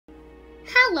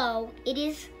Hello, it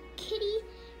is Kitty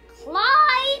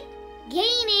Clyde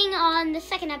Gaming on the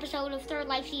second episode of Third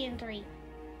Life Season 3.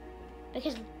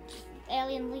 Because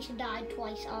Alien Lisa died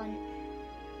twice on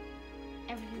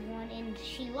everyone and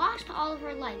she lost all of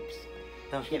her lives.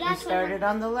 Don't get me started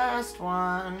on the last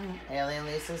one. Alien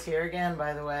Lisa's here again,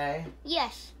 by the way.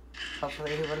 Yes.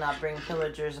 Hopefully he will not bring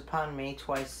pillagers upon me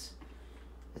twice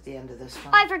at the end of this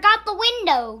one. I forgot the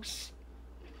windows.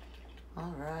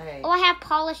 Alright. Oh, I have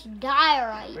polished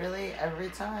diorite. Really? Every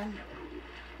time?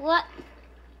 What?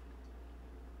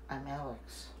 I'm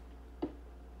Alex.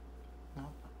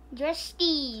 Nope. You're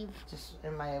Steve. Just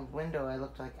in my window I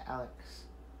looked like Alex.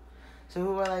 So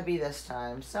who will I be this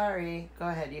time? Sorry. Go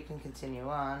ahead, you can continue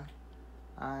on.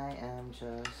 I am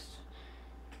just...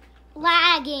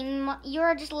 Lagging.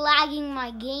 You're just lagging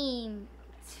my game.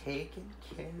 taking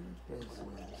care of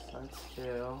business. Let's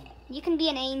do... You can be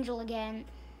an angel again.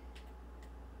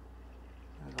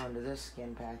 I'm going to this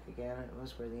skin pack again. It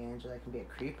was for the angel. I can be a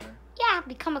creeper. Yeah,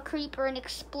 become a creeper and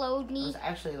explode I me. was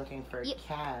actually looking for a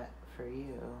cat for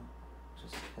you.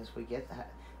 Just because we get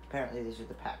that. Apparently these are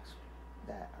the packs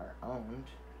that are owned.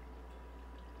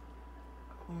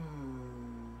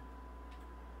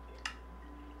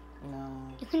 No.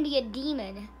 You can be a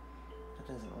demon. That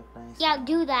doesn't look nice. Yeah,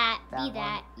 do that. That Be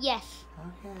that. Yes.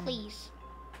 Okay. Please.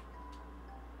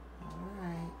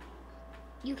 Alright.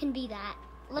 You can be that.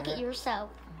 Look at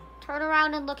yourself. Turn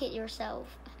around and look at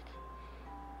yourself.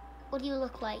 What do you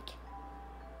look like?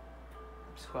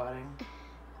 I'm squatting.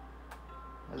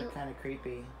 I look kind of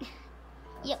creepy.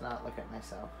 Let's not look at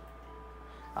myself.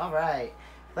 Alright.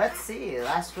 Let's see.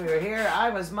 Last we were here, I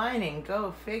was mining.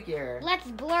 Go figure. Let's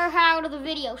blur her out of the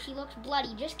video. She looks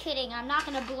bloody. Just kidding. I'm not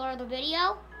going to blur the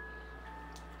video.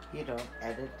 You don't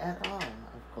edit at all,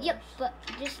 of course. Yep, but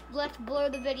just let's blur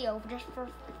the video just for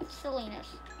silliness.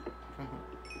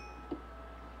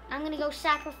 I'm going to go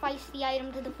sacrifice the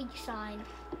item to the feet sign.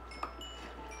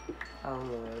 Oh,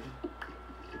 Lord.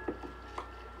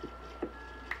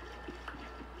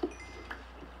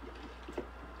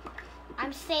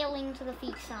 I'm sailing to the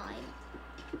feet sign.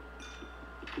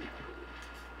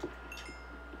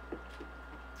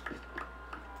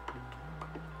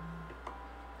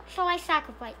 Shall I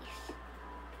sacrifice?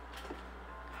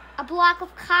 A block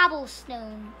of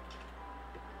cobblestone.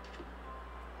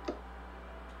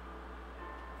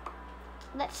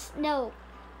 No.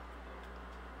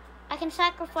 I can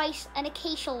sacrifice an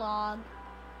acacia log.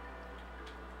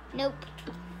 Nope.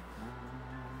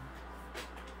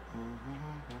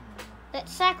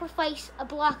 Let's sacrifice a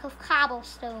block of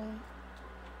cobblestone.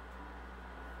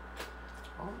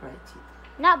 Alrighty.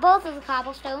 Not both of the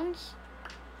cobblestones.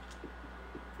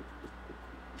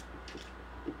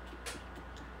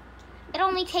 It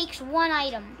only takes one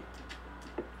item.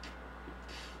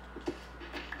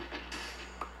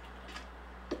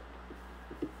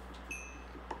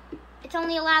 It's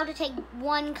only allowed to take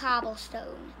one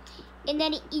cobblestone. And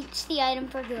then it eats the item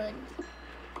for good.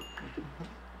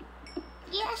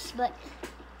 Yes, but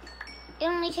it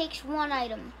only takes one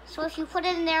item. So if you put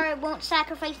it in there, it won't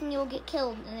sacrifice and you'll get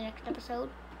killed in the next episode.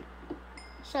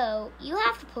 So you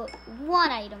have to put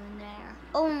one item in there,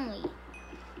 only.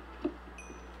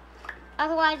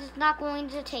 Otherwise, it's not going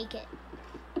to take it.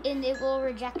 And it will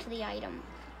reject the item.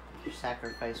 Your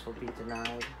sacrifice will be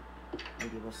denied,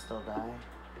 and you will still die.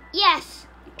 Yes!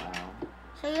 Wow.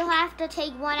 So you'll have to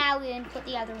take one out and put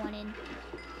the other one in.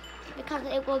 Because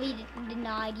it will be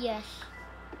denied, yes.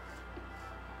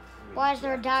 Why is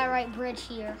there a diorite bridge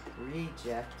here?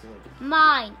 Rejected.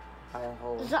 Mine. By a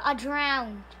hole. I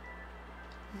drowned.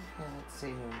 Okay, let's see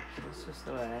here. This is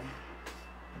the way.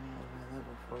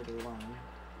 Level 41.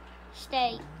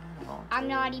 Stay. I'm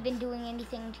not even doing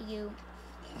anything to you.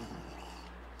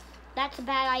 That's a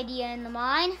bad idea in the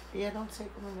mine. Yeah, don't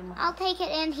take them in the mine. I'll take it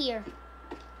in here.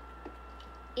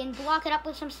 And block it up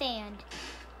with some sand.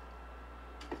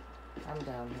 I'm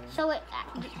down here. So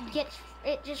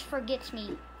it just forgets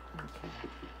me. Okay.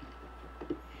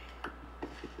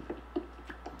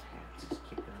 Let's just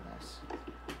keep doing this.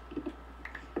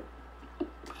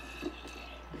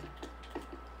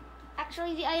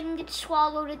 Actually, the item gets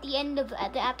swallowed at the end of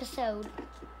the episode.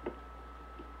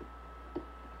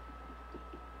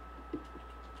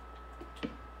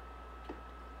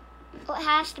 Oh, it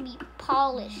has to be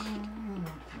polished.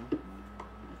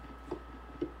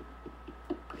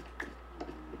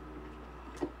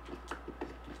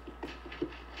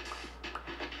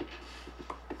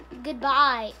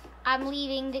 Goodbye. I'm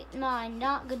leaving mine.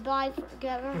 Not goodbye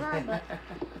forever, but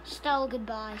still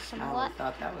goodbye somewhat. I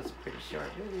thought that was a pretty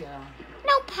short video.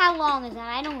 Nope. How long is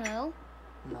that? I don't know.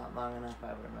 Not long enough,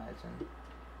 I would imagine.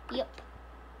 Yep.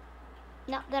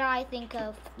 Not that I think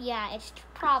of. Yeah, it's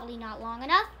probably not long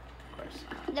enough. Of course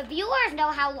not. The viewers know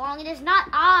how long it is, not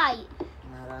I.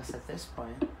 Not us at this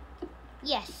point.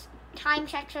 Yes, time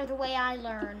checks are the way I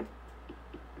learn.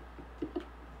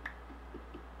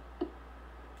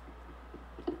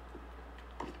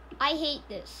 I hate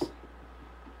this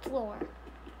floor.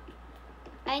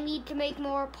 I need to make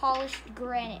more polished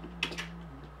granite.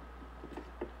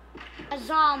 A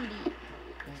zombie.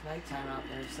 There's nighttime out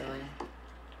there, silly.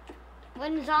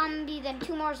 One zombie, then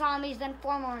 2 more zombies, then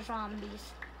 4 more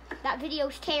zombies. That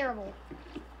video's terrible.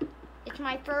 It's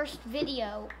my first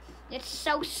video. It's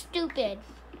so stupid.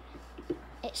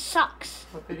 It sucks.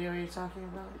 What video are you talking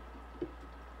about?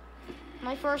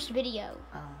 My first video.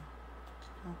 Oh.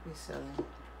 Don't be silly.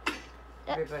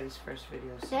 Everybody's first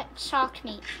video. That shocked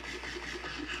me.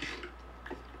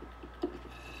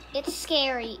 It's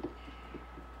scary.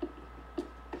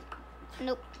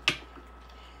 Nope.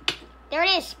 There it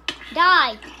is.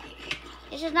 Die.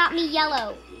 This is not me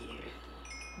yellow.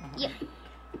 Yep.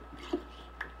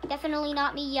 Definitely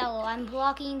not me yellow. I'm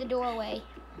blocking the doorway.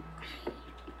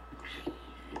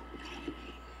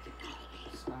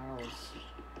 Snarls.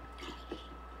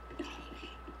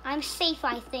 I'm safe,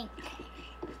 I think.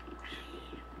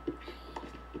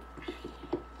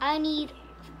 I need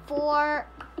 4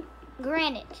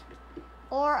 granite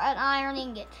or an iron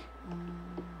ingot.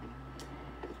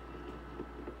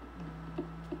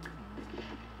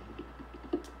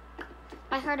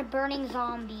 I heard a burning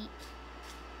zombie.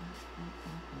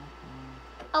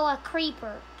 Oh, a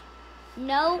creeper.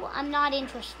 No, I'm not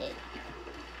interested.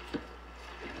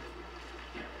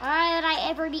 Why would I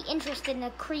ever be interested in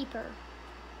a creeper?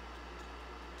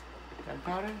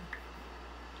 Gunpowder?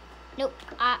 Nope,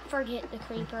 forget the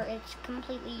creeper. It's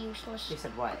completely useless. She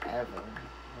said why ever. Well,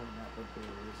 that would be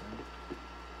a reason.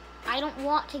 I don't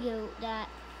want to go that.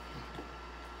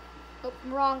 Oh,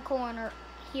 wrong corner.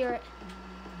 Hear it.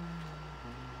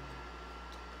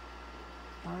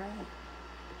 Alright.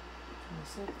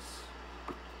 26.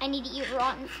 I need to eat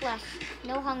rotten flesh.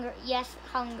 No hunger. Yes,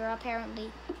 hunger,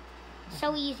 apparently.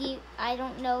 So easy. I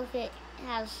don't know if it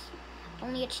has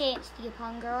only a chance to give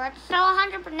hunger, or it's still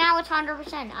 100%. Now it's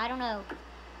 100%. I don't know.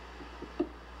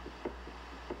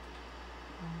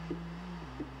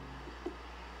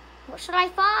 What should I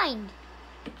find?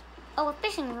 Oh, a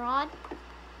fishing rod.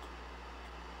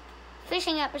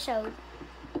 Fishing episode.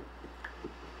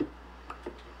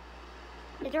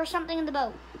 Is there something in the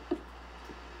boat?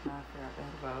 No, I forgot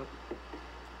the boat.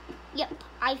 Yep,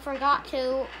 I forgot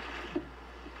to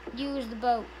use the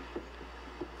boat.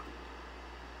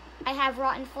 I have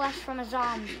rotten flesh from a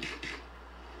zombie.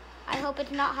 I hope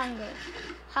it's not hunger.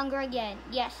 Hunger again.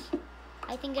 Yes.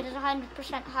 I think it is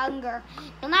 100% hunger.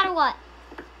 No matter what,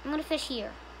 I'm going to fish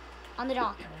here on the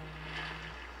dock.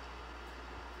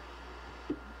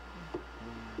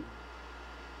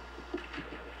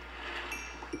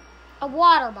 A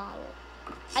water bottle.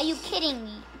 Are you kidding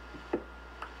me?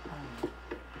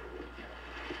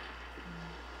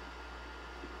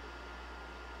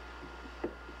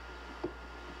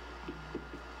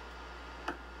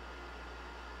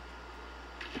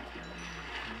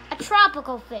 A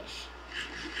tropical fish.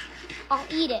 I'll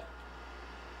eat it.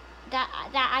 That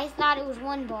I thought it was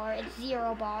 1 bar. It's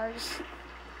 0 bars.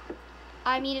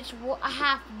 I mean, it's a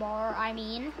half bar. I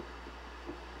mean,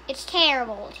 it's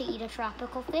terrible to eat a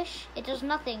tropical fish. It does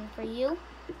nothing for you.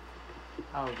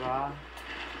 Oh, raw?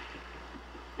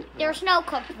 There's no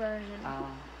cooked version. Oh.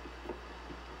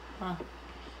 Huh.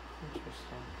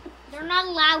 Interesting. They're not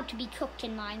allowed to be cooked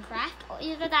in Minecraft.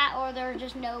 Either that or there's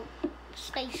just no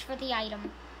space for the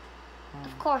item.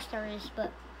 Of course there is,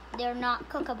 but they're not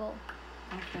cookable.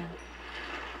 Okay.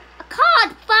 A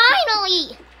cod!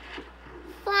 Finally!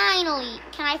 Finally!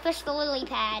 Can I fish the lily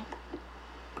pad?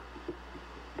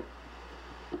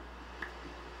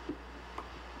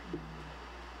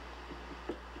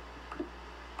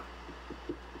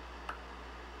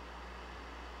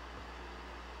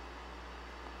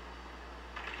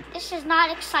 This is not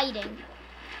exciting.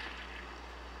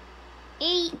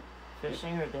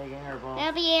 Fishing or digging or both?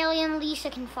 Now the alien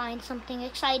Lisa can find something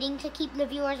exciting to keep the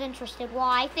viewers interested while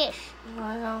I fish.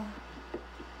 Well,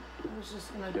 I was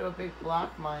just going to do a big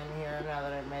block mine here now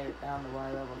that I've made it down to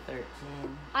Y level 13.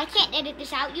 I can't edit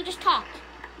this out. You just talked.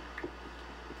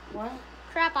 What?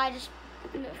 Crap, I just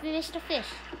missed a fish.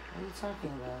 What are you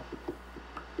talking about?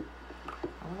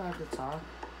 I'm allowed to talk.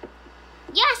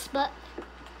 Yes, but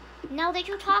now that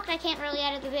you talked, I can't really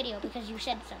edit the video because you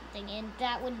said something, and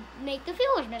that would make the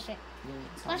viewers miss it.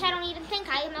 Plus, I don't even think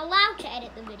I am allowed to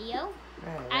edit the video,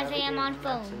 as I am on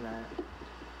phone.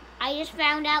 I just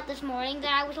found out this morning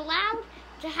that I was allowed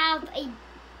to have a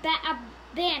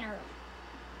banner.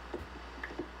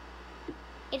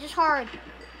 It is hard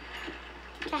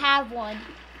to have one.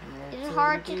 It is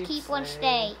hard to keep one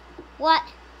stay. What?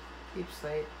 Deep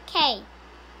Slate. Okay.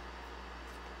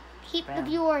 Keep the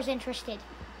viewers interested.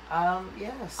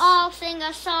 Yes. I'll sing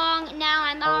a song. Now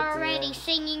I'm already dear.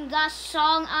 singing the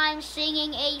song. I'm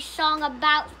singing a song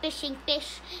about fishing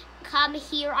fish. Come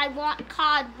here, I want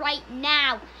cod right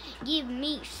now. Give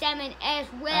me salmon as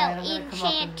well.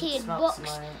 Enchanted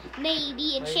books.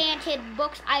 Maybe enchanted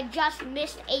books. I just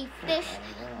missed a fish.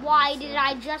 Why did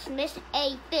I just miss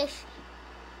a fish?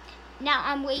 Now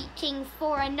I'm waiting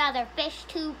for another fish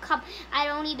to come. I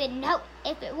don't even know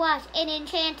if it was an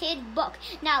enchanted book.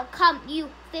 Now come, you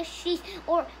fishies,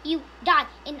 or you die,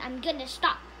 and I'm gonna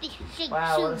stop fishing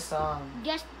wow, soon. what a song.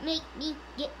 Just make me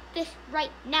get fish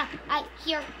right now. I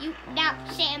hear you now,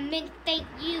 salmon, thank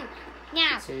you.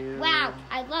 Now, wow,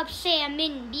 I love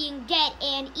salmon being dead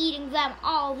and eating them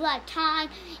all the time.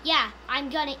 Yeah, I'm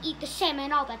gonna eat the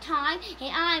salmon all the time,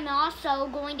 and I'm also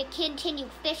going to continue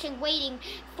fishing, waiting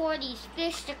for these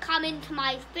fish to come into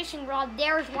my fishing rod.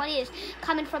 There's one is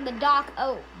coming from the dock.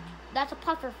 Oh, that's a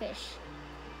puffer fish.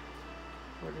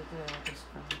 Where did they just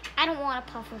come? I don't want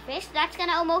a puffer fish. That's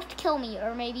gonna almost kill me,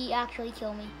 or maybe actually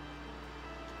kill me.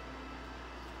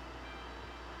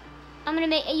 I'm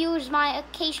gonna use my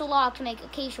acacia log to make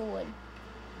acacia wood,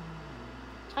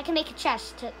 so I can make a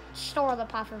chest to store the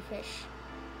puffer fish,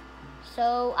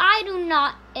 so I do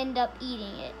not end up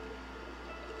eating it.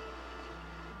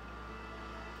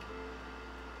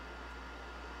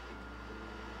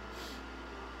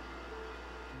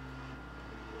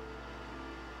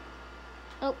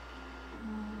 Oh,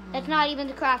 that's not even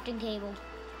the crafting table.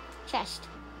 Chest.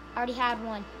 I already had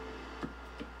one.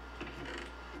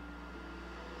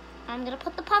 I'm gonna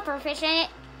put the puffer fish in it.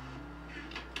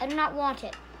 I do not want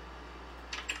it.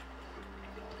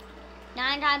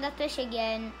 9 times the fish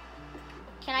again.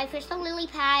 Can I fish the lily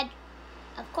pad?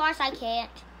 Of course I can't.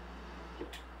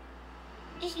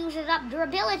 Just uses up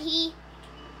durability.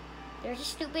 There's a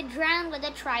stupid drown with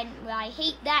a trident. Well, I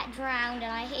hate that drowned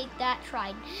and I hate that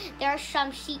trident. There's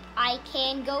some sheep I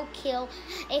can go kill.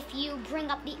 If you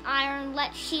bring up the iron,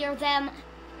 let's shear them.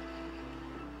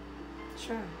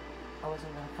 Sure. I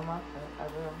wasn't gonna come up, but I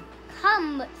will.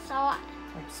 Come, so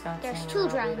there's 2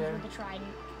 drowns with a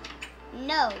trident.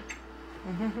 No.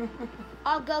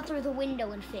 I'll go through the window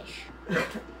and fish.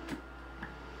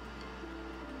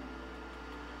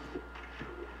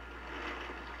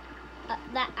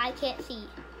 That I can't see.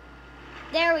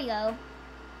 There we go.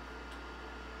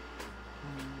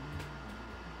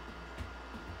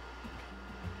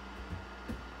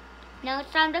 Now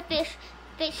it's time to fish.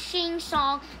 Fishing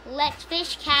song. Let's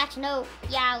fish cats. No,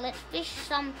 yeah, let's fish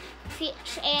some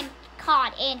fish and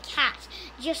cod and cats,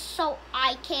 just so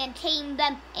I can tame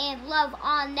them and love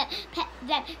on them, pet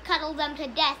them, cuddle them to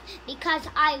death, because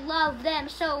I love them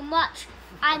so much.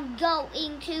 I'm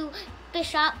going to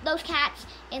fish up those cats,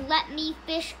 and let me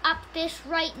fish up fish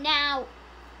right now.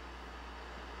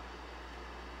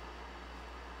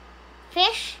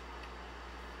 Fish?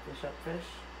 Fish up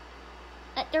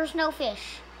fish? There's no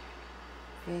fish.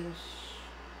 Fish.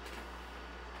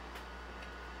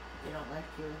 They don't like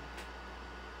you.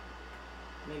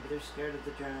 Maybe they're scared of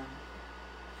the drown.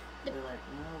 They're like,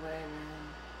 no way, man.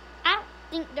 I don't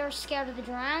think they're scared of the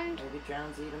drowned. Maybe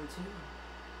drowns eat them too.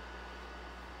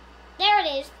 There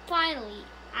it is, finally.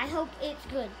 I hope it's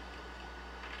good.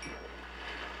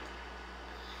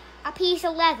 A piece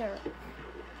of leather.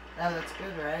 Oh, that's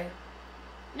good, right?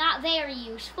 Not very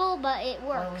useful, but it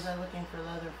works. What was I looking for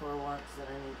leather for once that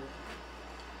I needed?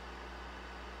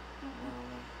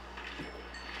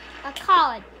 A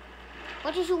cod.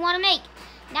 What did you want to make?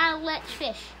 Now let's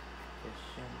fish.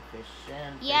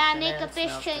 Fishing. Yeah, make a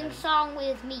fishing song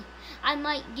with me. I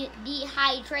might get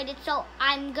dehydrated, so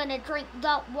I'm gonna drink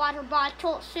the water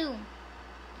bottle soon.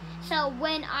 So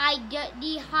when I get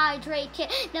dehydrated,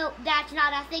 no, that's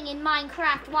not a thing in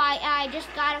Minecraft. Why, I just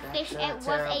got a fish. It was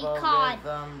a cod.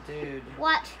 Rhythm, dude.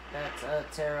 What? That's a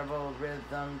terrible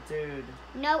rhythm, dude.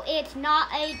 No, it's not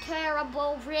a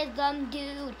terrible rhythm,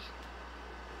 dude.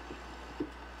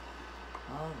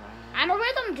 Alright. I'm a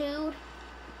rhythm dude.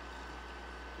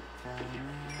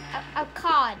 A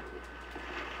cod.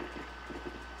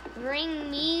 Bring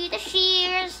me the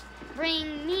shears.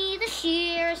 Bring me the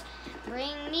shears.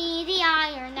 Bring me the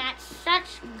iron. That's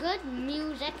such good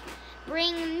music.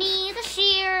 Bring me the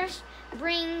shears.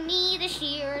 Bring me the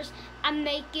shears. I'm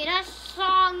making a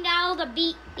song now. The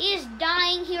beat is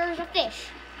dying. Here's a fish.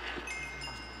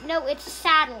 No, it's a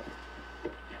saddle.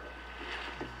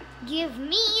 Give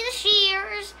me the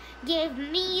shears. Give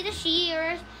me the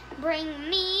shears. Bring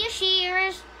me your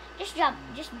shears. Just jump.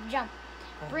 Just jump.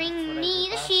 Bring me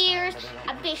the shears.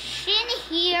 I'm fishing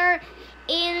here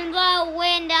in the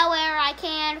window where I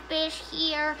can fish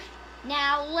here.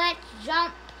 Now let's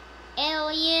jump,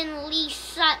 Alien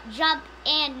Lisa, jump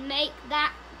and make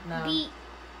that beat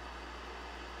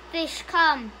fish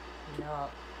come. You know,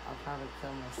 I'll probably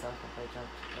kill myself if I jump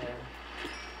there.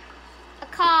 A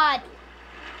cod.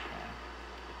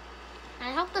 Yeah.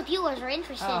 I hope the viewers are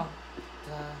interested. Oh,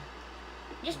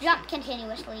 just jump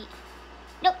continuously.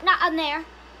 Nope, not on there.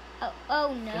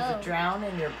 Oh no. There's a drown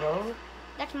in your boat?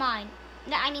 That's mine.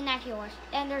 No, I mean, that's yours.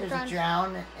 And there's a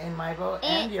drown in my boat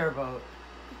and your boat.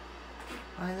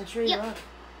 Behind the tree, yep. Look.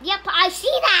 Yep, I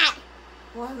see that.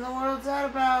 What in the world's that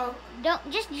about?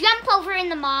 Don't just jump over in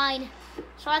the mine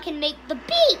so I can make the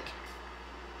beat.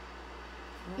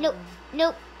 Nope,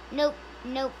 nope, nope,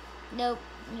 nope, nope.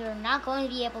 You're not going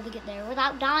to be able to get there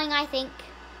without dying, I think.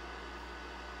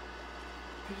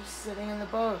 You're just sitting in the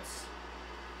boats.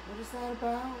 What is that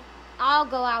about? I'll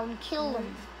go out and kill them.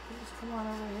 You just come on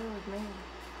over here with me.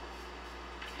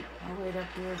 I'll wait up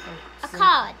here for a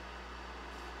cod.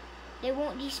 They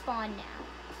won't despawn now.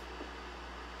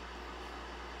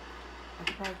 I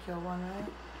could probably kill one, right?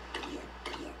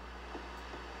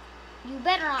 You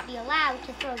better not be allowed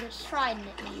to throw this trident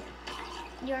at me.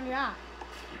 You're not.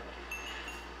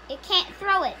 It can't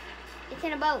throw it. It's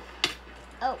in a boat.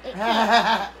 Oh, it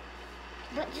can.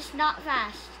 But just not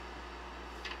fast.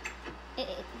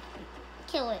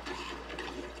 Kill it.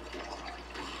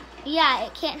 Yeah,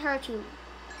 it can't hurt you.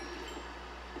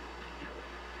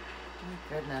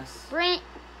 My goodness. Bring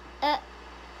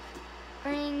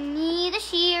me the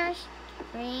shears.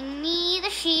 Bring me the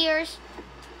shears.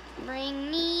 Bring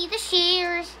me the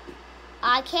shears.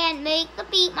 I can't make the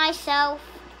beat myself.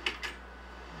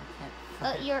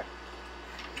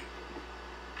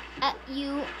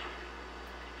 You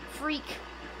freak.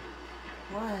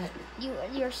 What?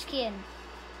 Your skin.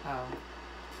 Oh.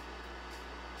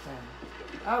 Okay.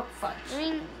 Oh, fudge.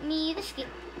 Bring me the skin.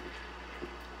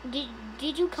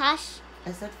 Did you cuss?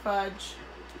 I said fudge.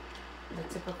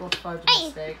 The typical fudge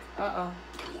mistake. Uh-oh.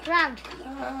 Drowned.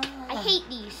 I hate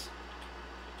these.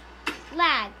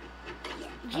 Lag.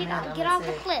 Get off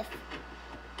the cliff.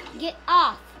 Get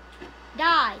off.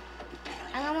 Die.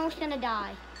 I'm almost gonna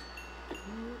die.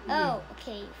 Oh, a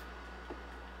cave.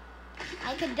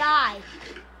 I could die.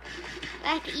 I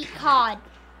have to eat cod.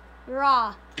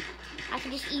 Raw. I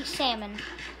could just eat salmon.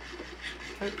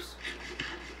 Oops.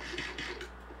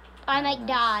 I might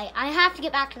die. I have to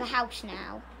get back to the house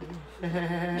now.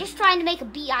 Just trying to make a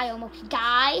beat, I almost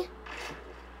die.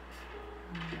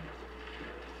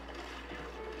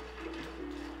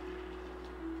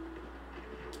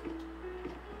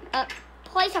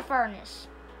 Place a furnace.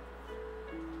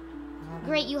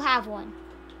 Great, you have one.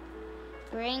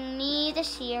 Bring me the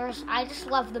shears. I just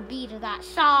love the beat of that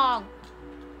song.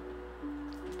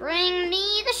 Bring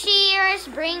me the shears.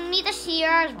 Bring me the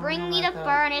shears. Bring me the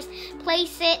furnace.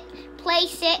 Place it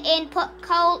and put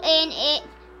coal in it.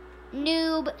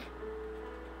 Noob.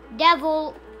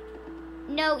 Devil.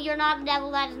 No, you're not a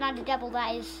devil. That is not a devil.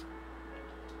 That is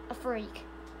a freak.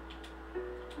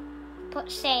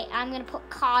 I'm gonna put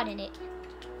cod in it.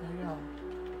 There you go.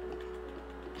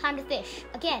 Time to fish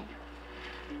again.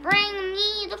 Bring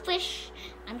me the fish.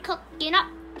 I'm cooking up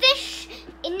fish,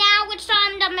 and now it's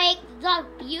time to make the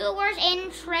viewers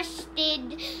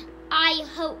interested. I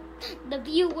hope the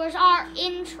viewers are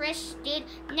interested.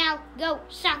 Now go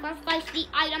sacrifice the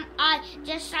item. I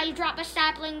dropped a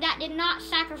sapling that did not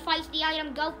sacrifice the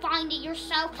item. Go find it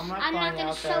yourself. I'm not going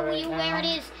to show you where it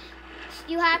is.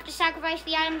 You have to sacrifice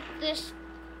the item.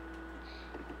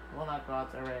 We'll not go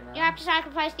out there right now. You have to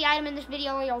sacrifice the item in this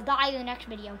video or you'll die in the next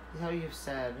video. That's how you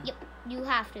said. Yep, you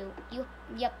have to.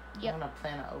 Yep. I want to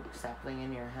plant an oak sapling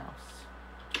in your house.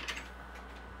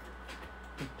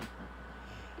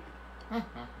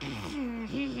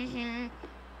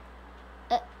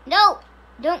 No!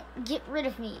 Don't get rid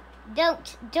of me.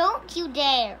 Don't you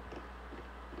dare.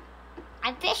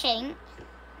 I'm fishing.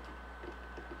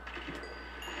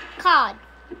 Cod.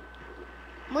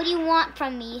 What do you want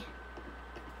from me?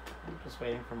 I'm just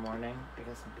waiting for morning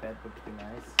because a bed would be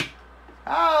nice.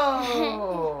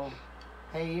 Oh!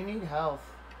 Hey, you need health.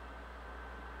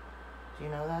 Do you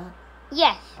know that?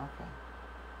 Yes. Okay.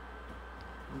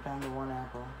 I'm down to 1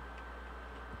 apple.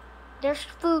 There's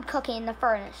food cooking in the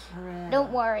furnace. Hooray.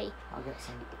 Don't worry. I'll get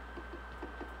some.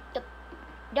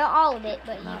 Not all of it,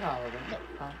 but Not all of it.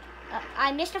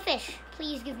 I missed a fish.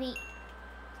 Please give me.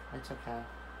 It's okay.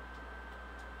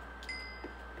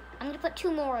 I'm gonna put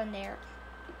 2 more in there.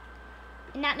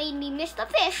 And that made me miss the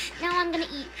fish. Now I'm gonna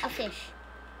eat a fish.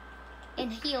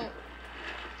 And heal.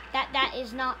 That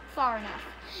is not far enough.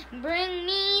 Bring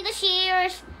me the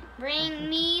shears. Bring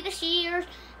me the shears.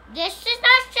 This is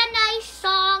such a nice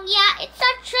song. Yeah, it's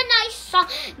such a nice song.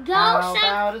 Go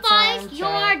sacrifice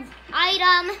your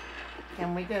item.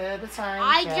 Can we get a time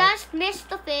I check? just missed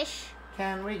the fish.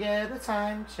 Can we get a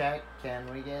time check? Can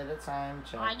we get a time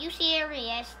check? Are you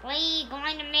seriously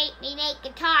going to make me make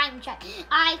a time check?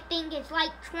 I think it's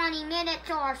like 20 minutes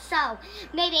or so.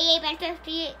 Maybe even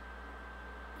 15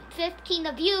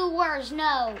 the viewers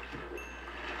know.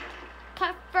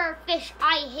 Puffer fish,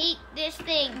 I hate this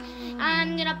thing.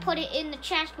 I'm gonna put it in the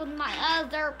chest with my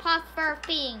other puffer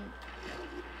thing.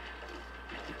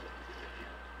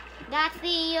 That's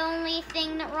the only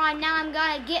thing that right now I'm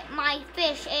gonna get my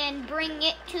fish and bring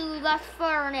it to the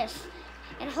furnace.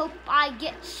 And hope I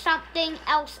get something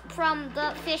else from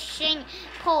the fishing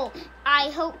pole.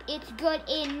 I hope it's good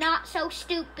and not so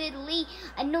stupidly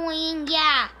annoying,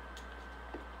 yeah.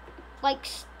 Like,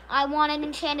 I want an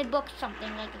enchanted book,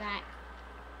 something like that.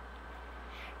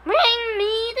 Bring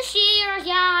me the shears,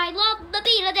 yeah, I love the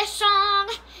beat of this song.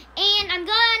 And I'm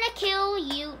gonna kill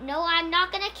you. No, I'm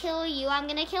not gonna kill you. I'm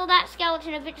gonna kill that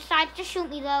skeleton if it decides to shoot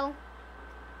me, though.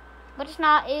 But it's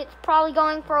not. It's probably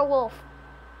going for a wolf.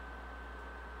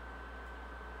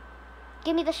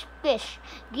 Give me the fish.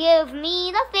 Give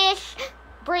me the fish.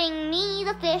 Bring me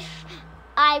the fish.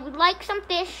 I would like some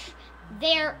fish.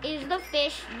 There is the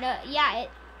fish. No, yeah,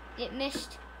 it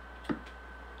missed.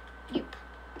 Yep.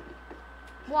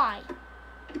 Why?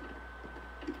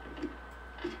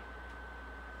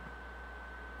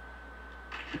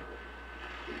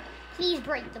 Please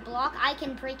break the block. I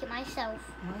can break it myself.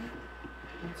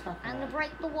 What? I'm gonna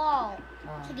break the wall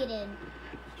to get in.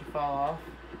 Did you fall off?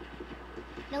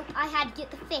 Nope, I had to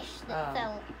get the fish that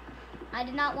fell. I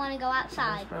did not want to go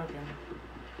outside. It's broken.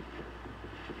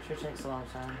 Sure takes a long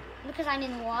time. Because I'm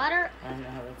in the water. I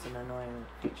know, it's an annoying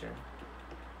feature.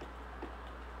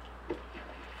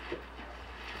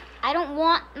 I don't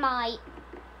want my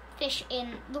fish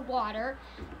in the water.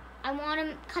 I want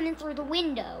him coming through the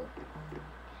window.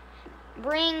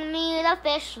 Bring me the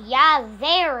fish. Yeah,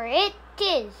 there it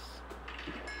is.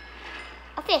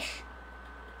 A fish.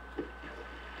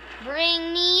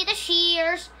 Bring me the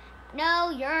shears. No,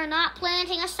 you're not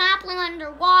planting a sapling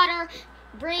underwater.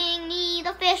 Bring me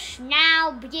the fish.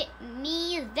 Now get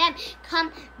me them.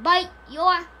 Come bite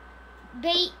your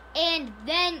bait and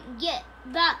then get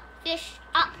the fish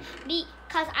up,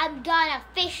 because I'm gonna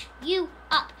fish you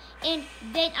up, and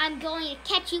then I'm going to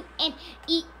catch you and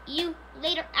eat you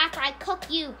later after I cook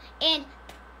you. And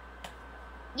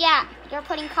yeah, you're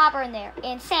putting copper in there,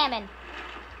 and salmon,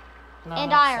 No, and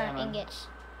not iron salmon. ingots.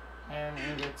 Iron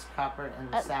ingots, copper,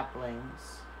 and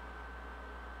saplings.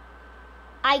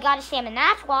 I got a salmon,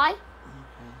 that's why. Okay.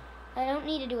 I don't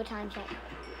need to do a time check.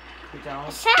 You A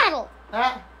don't? saddle!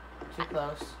 Ah! Too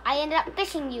close. I ended up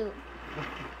fishing you,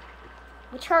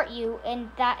 which hurt you, and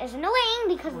that is annoying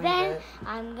because then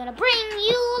I'm gonna bring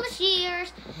you the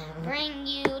shears, bring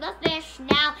you the fish.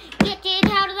 Now get it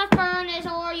out of the furnace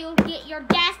or you'll get your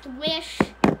death wish.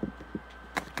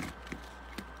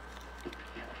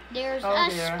 There's a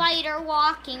spider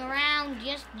walking around,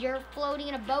 you're floating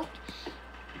in a boat.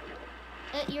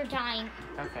 You're dying.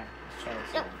 Okay, let's try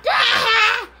this No.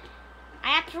 again.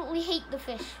 I absolutely hate the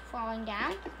fish falling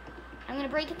down. I'm gonna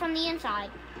break it from the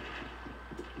inside.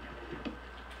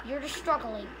 You're just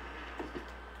struggling.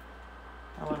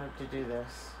 I wanted to do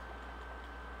this.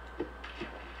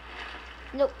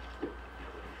 Nope.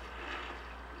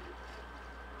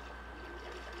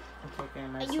 I'm taking a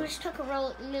nice You just took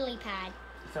a lily pad.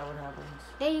 Is that what happens?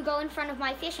 There you go in front of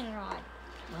my fishing rod.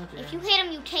 Oh dear. If you hit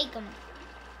them, you take them.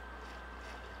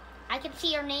 I can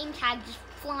see your name tag just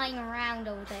flying around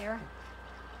over there.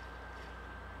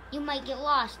 You might get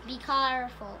lost. Be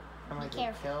careful. I might Be get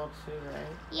careful. killed too, right?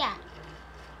 Yeah.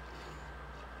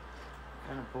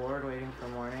 Kind of bored waiting for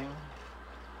morning.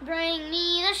 Bring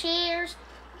me the shears.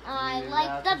 I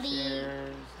like the beat.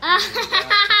 shears.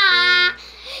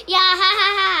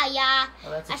 Yeah. Oh,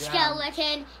 that's a A drum.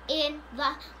 skeleton in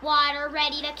the water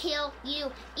ready to kill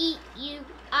you, eat you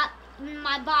up.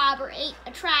 My bobber ain't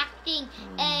attracting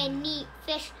any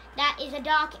fish. That is a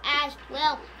dock as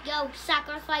well. Go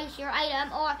sacrifice your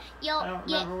item or I you'll don't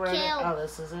get remember where killed. Oh,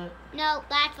 this is it? No,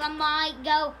 that's the my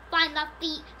go. Find the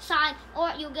feet sign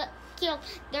or you'll get killed.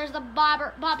 There's the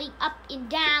bobber bobbing up and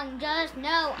down. Just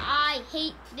know I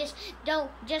hate this. Don't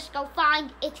just go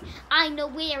find it. I know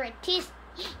where it is.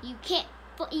 You can't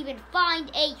even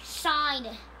find a sign.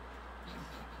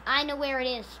 I know where it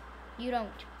is. You don't.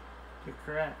 You're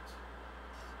correct.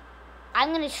 I'm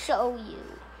going to show you.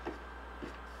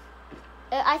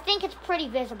 I think it's pretty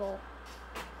visible.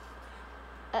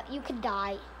 You could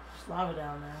die. There's lava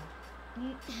down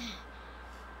there.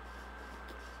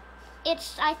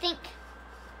 It's, I think,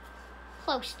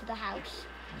 close to the house.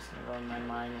 I'm just gonna go in my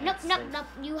mind. Nope.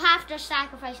 You have to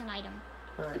sacrifice an item.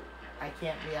 But I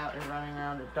can't be out here running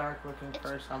around in the dark looking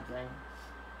for something.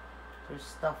 There's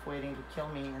stuff waiting to kill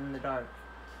me in the dark.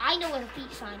 I know where the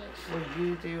feet sign is. Well,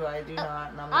 you do, I do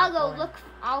not, and I'm I'll not go going. look.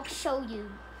 I'll show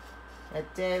you.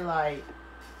 At daylight.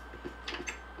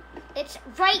 It's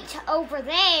right over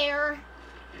there.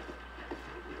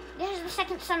 There's the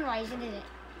second sunrise, isn't it?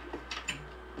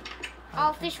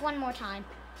 I'll fish one more time.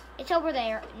 It's over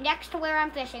there, next to where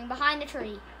I'm fishing, behind the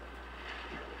tree.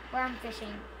 Where I'm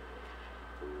fishing.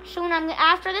 Soon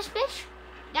after this fish,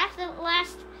 that's the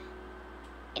last,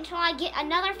 until I get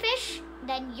another fish,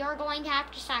 then you're going to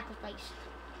have to sacrifice.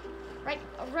 Right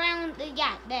around,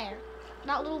 there.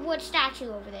 That little wood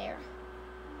statue over there.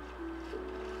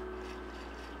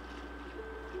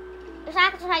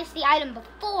 Sacrifice the item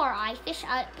before I fish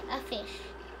a fish.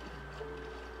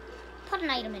 Put an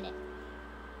item in it.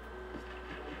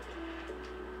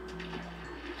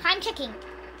 Time ticking.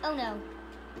 Oh no.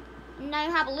 Now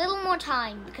you have a little more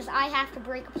time because I have to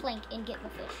break a plank and get the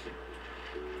fish.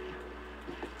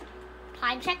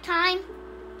 Time check time.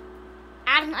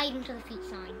 Add an item to the feet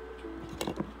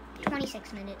sign.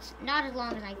 26 minutes. Not as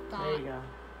long as I thought. There you go.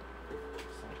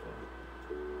 Psycho.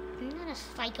 I'm not a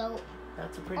psycho.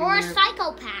 That's a pretty Or weird, a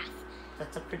psychopath.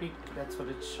 that's what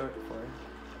it's short for.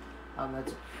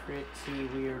 That's a pretty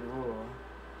weird rule.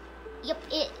 Yep,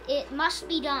 it must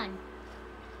be done.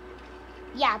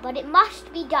 Yeah, but it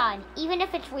must be done. Even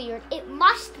if it's weird, it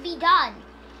must be done.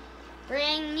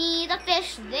 Bring me the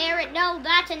fish. There it no,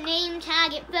 that's a name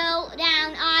tag. It fell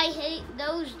down. I hate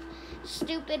those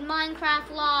stupid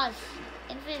Minecraft laws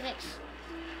in physics.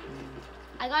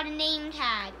 I got a name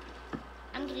tag.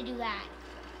 I'm gonna do that.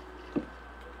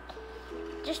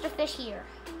 Just a fish here.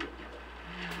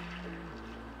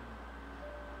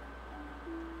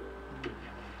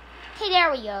 Okay,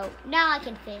 there we go. Now I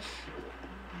can fish.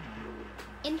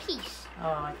 In peace. Oh,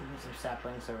 I can put some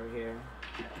saplings over here.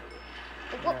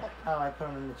 Whoa. Oh, I put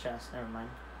them in the chest. Never mind.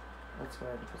 Let's go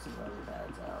ahead and put some other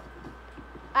pads out.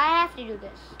 I have to do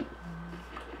this.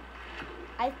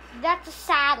 That's a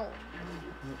saddle.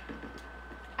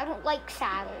 I don't like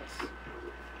saddles.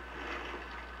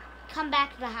 Come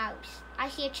back to the house. I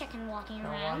see a chicken walking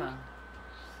around.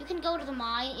 You can go to the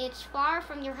mine. It's far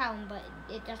from your home, but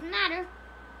it doesn't matter.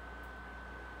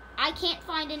 I can't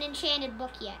find an enchanted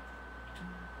book yet.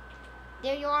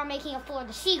 There you are making a floor.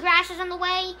 The seagrass is in the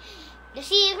way. The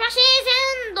seagrass is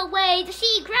in the way. The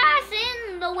seagrass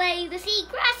in the way. The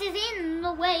seagrass is in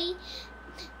the way.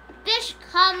 Fish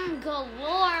come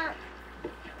galore.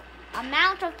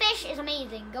 Amount of fish is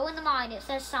amazing. Go in the mine. It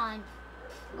says sign.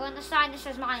 Go in the sign that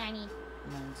says mine, I mean.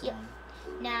 Yep.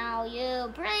 Now you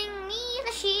bring me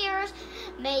the shears,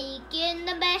 making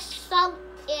the best salt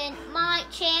in my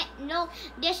channel.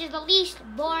 This is the least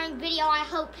boring video, I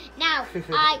hope. Now,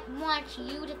 I want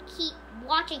you to keep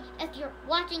watching. If you're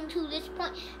watching to this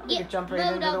point, get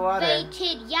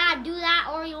motivated. Yeah, do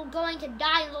that or you're going to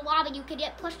die in the lava. You could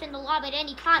get pushed in the lava at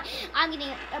any time. I'm getting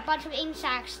a bunch of ink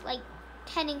sacks, like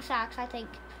 10 ink sacks, I think.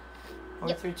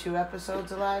 We're through 2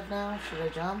 episodes alive now. Should I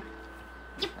jump?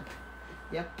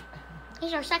 Yep.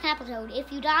 Here's our second episode.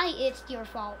 If you die, it's your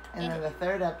fault. And then the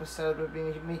 3rd episode would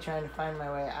be me trying to find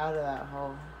my way out of that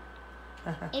hole.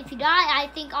 If you die, I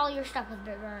think all your stuff would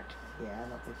be burnt. Yeah, I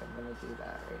don't think I'm going to do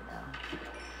that right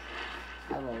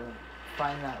now. I will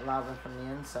find that lava from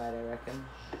the inside, I reckon.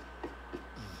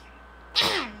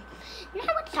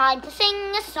 Now it's time to sing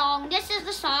a song. This is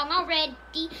the song already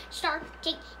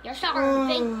starting. You're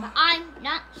starving, but I'm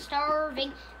not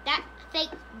starving. Thank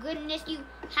goodness you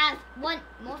have one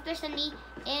more fish than me.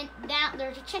 And now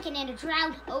there's a chicken and a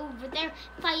drowned over there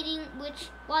fighting which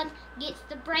one gets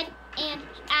the bread and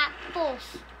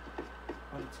apples.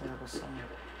 What a terrible song.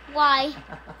 Why?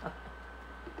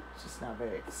 It's just not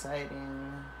very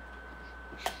exciting.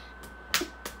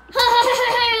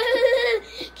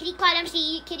 Kitty Clyde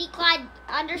MC, Kitty Clyde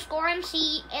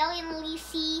 _MC, Alien Lee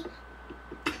C,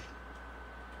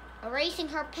 erasing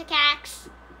her pickaxe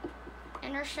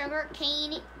and her sugar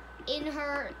cane in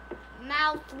her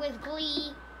mouth with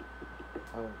glee.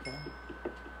 Okay.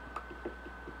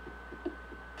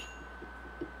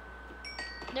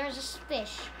 There's a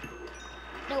fish.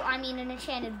 No, I mean an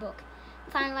enchanted book.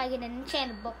 Finally I get an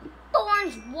enchanted book.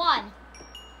 Thorns 1.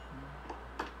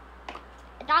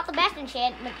 Not the best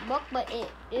enchantment book, but it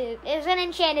is an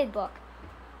enchanted book.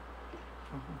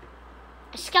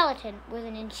 A skeleton with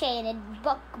an enchanted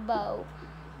book bow.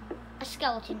 A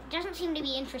skeleton. Doesn't seem to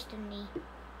be interested in me.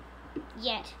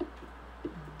 Yet.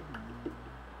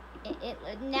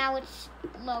 Now it's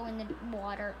low in the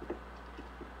water.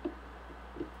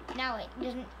 Now it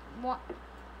doesn't want.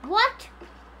 What?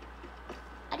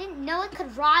 I didn't know it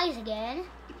could rise again.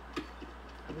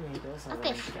 A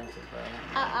fish.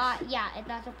 Yeah,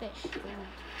 that's a fish.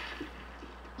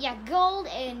 Yeah, gold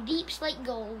and deep slate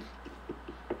gold.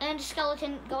 And a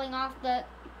skeleton going off the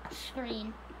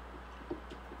screen.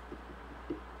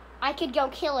 I could go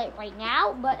kill it right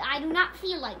now, but I do not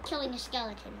feel like killing a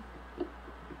skeleton.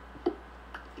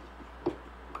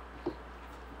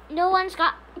 No one's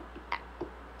got...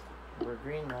 We're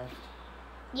green left.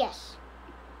 Yes.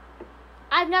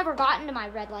 I've never gotten to my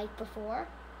red light before.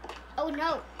 Oh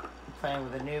no. Playing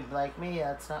with a noob like me,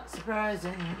 that's not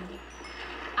surprising.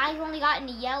 I've only gotten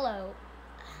to yellow.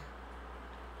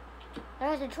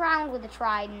 There's a drowned with a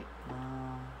trident. I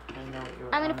know what you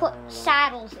were I'm gonna put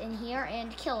saddles in here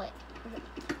and kill it.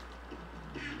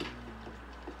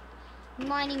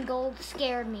 Mining gold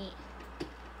scared me.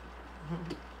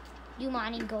 You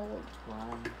mining gold.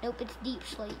 Wow. Nope, it's deep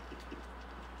slate.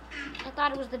 I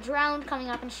thought it was the drowned coming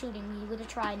up and shooting me with a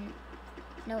trident.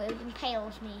 No, it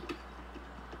impales me.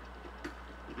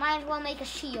 Might as well make a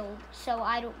shield so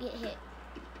I don't get hit.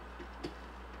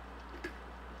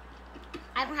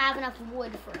 I don't have enough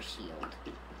wood for a shield.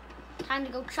 Time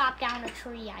to go chop down a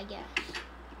tree, I guess.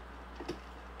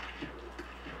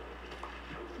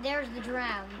 There's the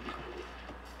drowned.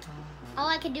 All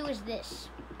I can do is this.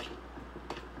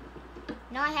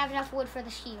 Now I have enough wood for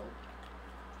the shield.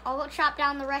 I'll go chop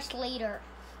down the rest later.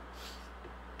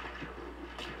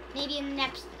 Maybe in the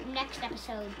next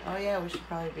episode. Oh yeah, we should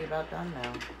probably be about done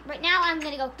now. Right now I'm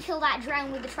gonna go kill that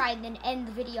drown with the trident and end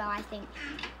the video, I think.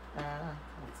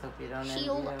 Let's hope you don't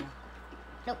Shield. end you.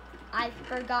 Nope, I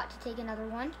forgot to take another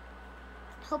one.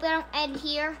 Hope I don't end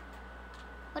here.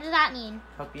 What does that mean?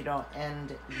 Hope you don't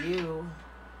end you.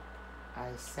 I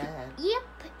said. Yep.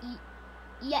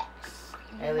 Yes.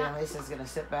 Alien Lisa's gonna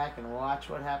sit back and watch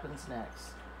what happens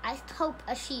next. I hope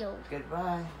a shield.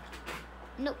 Goodbye.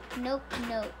 Nope, nope,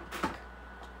 nope.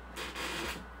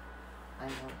 I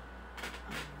know.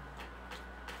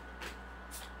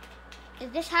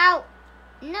 Is this how?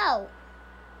 No.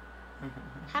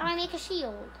 How do I make a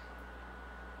shield?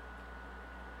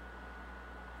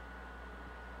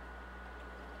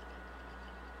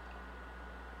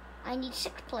 I need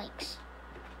 6 planks.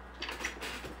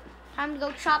 Time to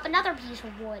go chop another piece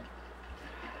of wood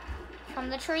from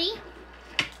the tree.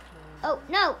 Oh,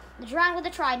 no. The drowned with the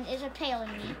trident is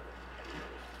impaling me.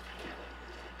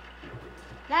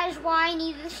 That is why I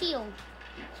needed the shield.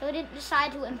 So it didn't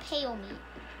decide to impale me.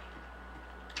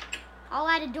 I'll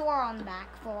add a door on the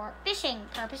back for fishing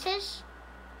purposes.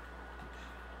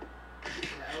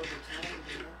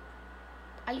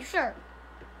 Are you sure?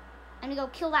 I'm gonna go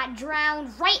kill that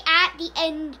drowned right at the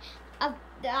end of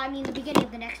the beginning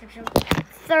of the next episode.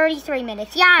 33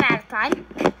 minutes. Yeah, I'm out of time.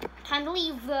 Time to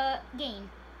leave the game.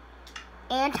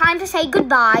 And time to say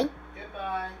goodbye.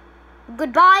 Goodbye.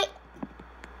 Goodbye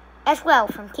as well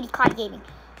from Kitty Cod Gaming.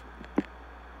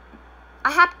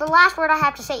 The last word I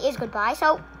have to say is goodbye,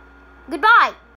 so goodbye.